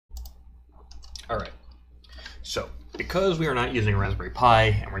All right, so because we are not using a Raspberry Pi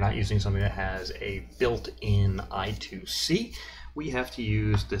and we're not using something that has a built-in I2C, we have to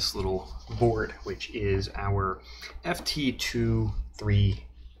use this little board, which is our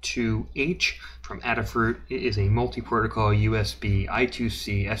FT232H from Adafruit. It is a multi-protocol USB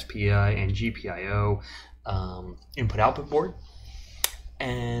I2C, SPI, and GPIO input-output board.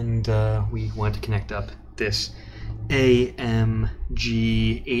 And we want to connect up this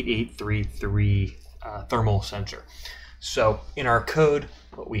AMG8833 thermal sensor. So in our code,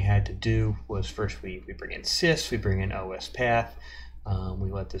 what we had to do was first we bring in sys, we bring in os.path,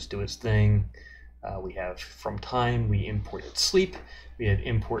 we let this do its thing. We have from time, we imported sleep, we had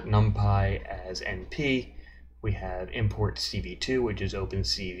import numpy as np, we have import cv2, which is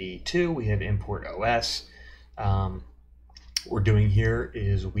opencv2, we have import os. What we're doing here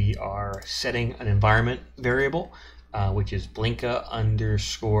is we are setting an environment variable, which is blinka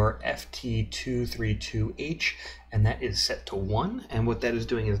underscore FT232H, and that is set to 1. And what that is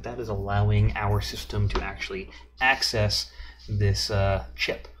doing is that is allowing our system to actually access this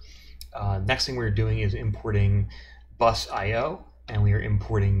chip. Next thing we're doing is importing busio, and we are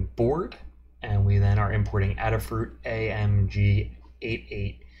importing board, and we then are importing Adafruit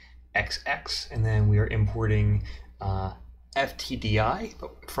AMG88xx, and then we are importing FTDI,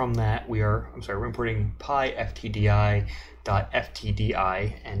 but from that we're importing pyftdi.ftdi,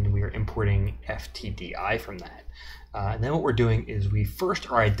 and we are importing FTDI from that. And then what we're doing is we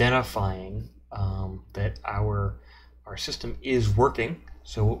first are identifying that our system is working.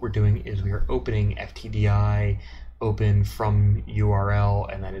 So what we're doing is we are opening FTDI open from URL,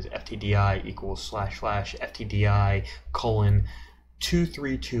 and that is FTDI equals / FTDI :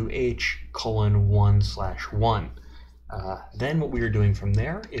 232H:1/1. Then what we are doing from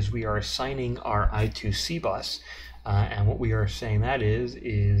there is we are assigning our I2C bus, and what we are saying that is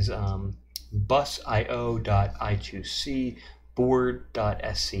busio.I2C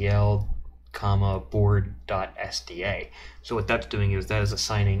board.SCL, board.SDA. So what that's doing is that is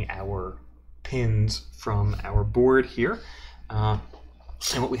assigning our pins from our board here. And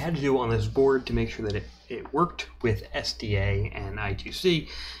what we had to do on this board to make sure that it worked with SDA and I2C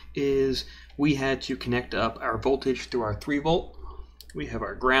is we had to connect up our voltage through our 3-volt. We have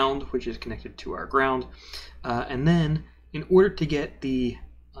our ground, which is connected to our ground. And then in order to get the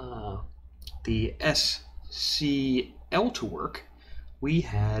SCL to work, we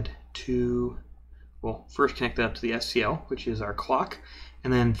had to, well, first connect that up to the SCL, which is our clock.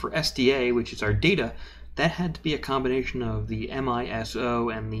 And then for SDA, which is our data, that had to be a combination of the MISO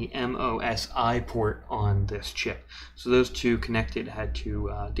and the MOSI port on this chip. So those two connected had to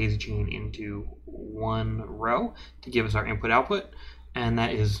daisy chain into one row to give us our input-output, and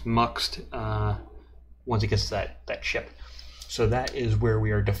that is muxed once it gets to that chip. So that is where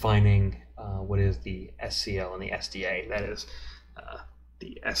we are defining what is the SCL and the SDA. That is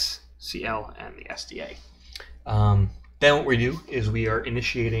the SCL and the SDA. Then what we do is we are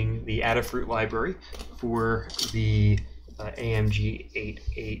initiating the Adafruit library for the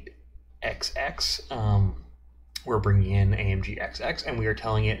AMG88xx. We're bringing in AMG88xx, and we are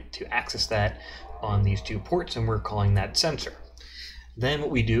telling it to access that on these two ports, and we're calling that sensor. Then what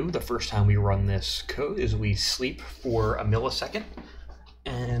we do the first time we run this code is we sleep for a millisecond,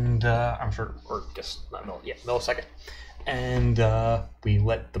 and millisecond. And we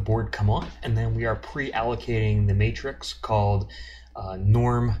let the board come on, and then we are pre-allocating the matrix called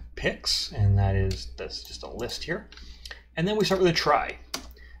norm.pix, and that's just a list here. And then we start with a try,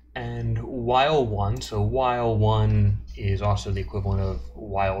 and while 1, so while 1 is also the equivalent of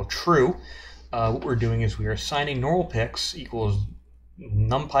while true. What we're doing is we are assigning normal.pix equals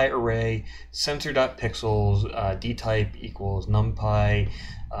numpy array sensor.pixels dtype equals numpy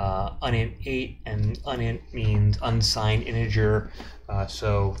unint 8, and unint means unsigned integer,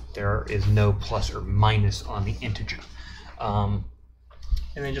 so there is no plus or minus on the integer. And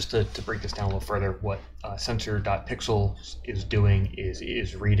then just to break this down a little further, what sensor.pixels is doing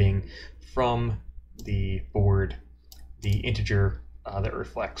is reading from the board the integer that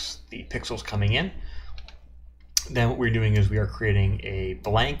reflects the pixels coming in. Then what we're doing is we are creating a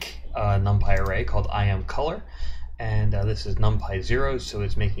blank numpy array called IAMColor, and this is numpy zeros, so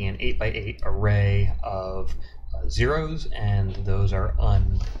it's making an 8x8 array of zeros, and those are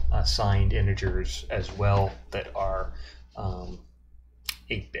unsigned integers as well that are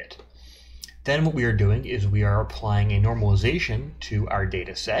 8-bit. Then what we are doing is we are applying a normalization to our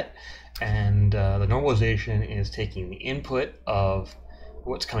data set, and the normalization is taking the input of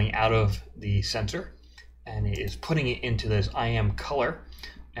what's coming out of the sensor, and it is putting it into this IAMColor,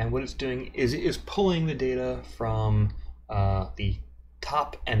 and what it's doing is it is pulling the data from the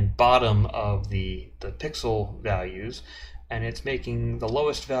top and bottom of the pixel values, and it's making the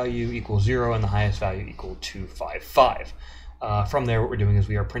lowest value equal 0 and the highest value equal 255. From there, what we're doing is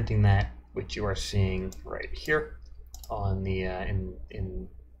we are printing that, which you are seeing right here on the in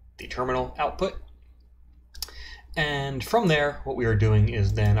the terminal output. And from there, what we are doing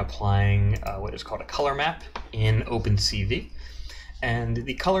is then applying what is called a color map in Opencv. And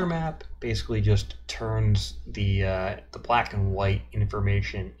the color map basically just turns the black and white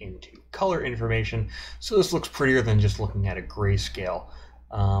information into color information. So this looks prettier than just looking at a grayscale.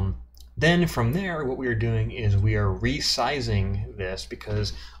 Then from there, what we are doing is we are resizing this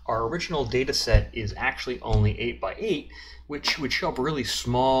because our original data set is actually only 8x8, which would show up really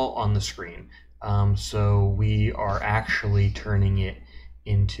small on the screen. So we are actually turning it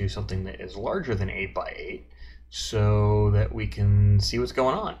into something that is larger than 8x8 so that we can see what's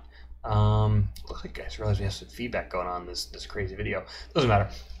going on. Looks like I just realized we have some feedback going on this crazy video. Doesn't matter.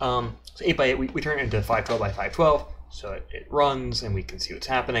 So 8x8, we turn it into 512 by 512, so it runs and we can see what's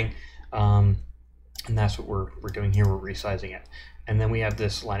happening. And that's what we're doing here. We're resizing it. And then we have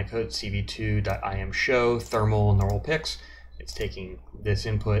this line of code, cv2.imshow thermal normal pix. It's taking this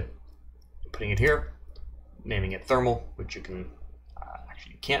input, putting it here, naming it thermal, which you can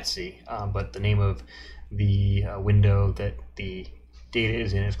actually you can't see, but the name of the window that the data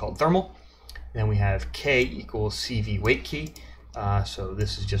is in is called thermal. Then we have k equals cv wait key. So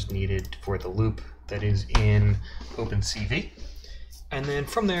this is just needed for the loop that is in Opencv. And then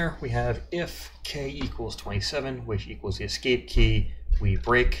from there, we have if k equals 27, which equals the escape key, we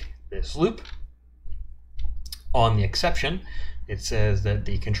break this loop. On the exception, it says that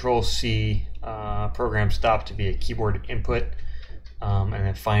the Control-C program stopped to be a keyboard input. And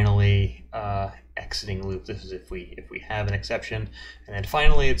then finally, exiting loop. This is if we have an exception. And then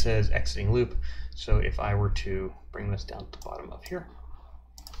finally, it says exiting loop. So if I were to bring this down to the bottom of here,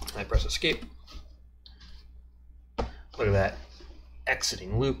 and I press escape, look at that.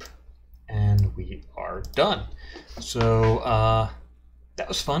 Exiting loop, and we are done. So that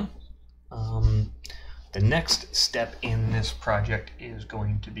was fun. The next step in this project is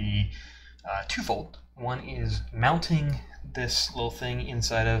going to be twofold. One is mounting this little thing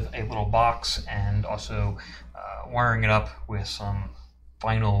inside of a little box and also wiring it up with some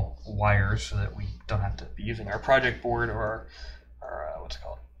vinyl wires so that we don't have to be using our project board or our what's it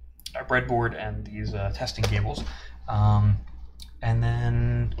called, our breadboard and these testing cables. And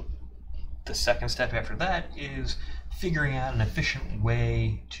then the second step after that is figuring out an efficient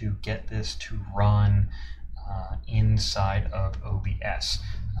way to get this to run inside of OBS.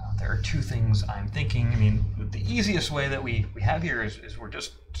 There are two things I'm thinking. I mean, the easiest way that we have here is we're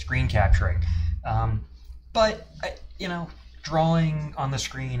just screen capturing. But, you know, drawing on the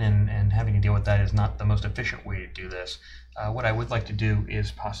screen and having to deal with that is not the most efficient way to do this. What I would like to do is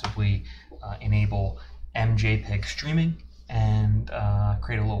possibly enable mjpeg streaming and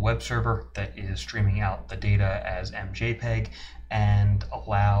create a little web server that is streaming out the data as mjpeg and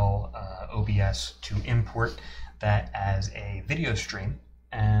allow OBS to import that as a video stream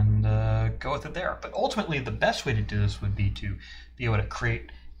and go with it there. But ultimately, the best way to do this would be to be able to create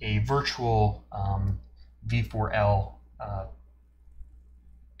a virtual V4L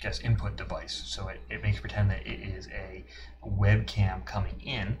input device. So it makes pretend that it is a webcam coming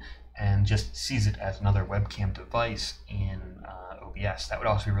in and just sees it as another webcam device in OBS. That would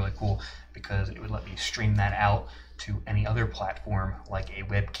also be really cool because it would let me stream that out to any other platform like a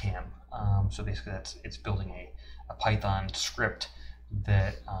webcam. So basically it's building a Python script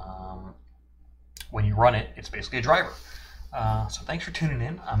that when you run it, it's basically a driver. So thanks for tuning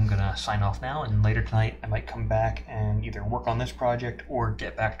in. I'm gonna sign off now, and later tonight I might come back and either work on this project or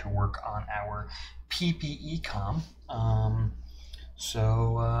get back to work on our PPE-com.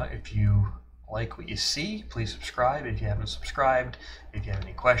 So if you like what you see, please subscribe. If you haven't subscribed, if you have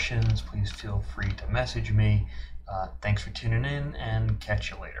any questions, please feel free to message me. Thanks for tuning in, and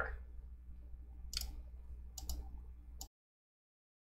catch you later.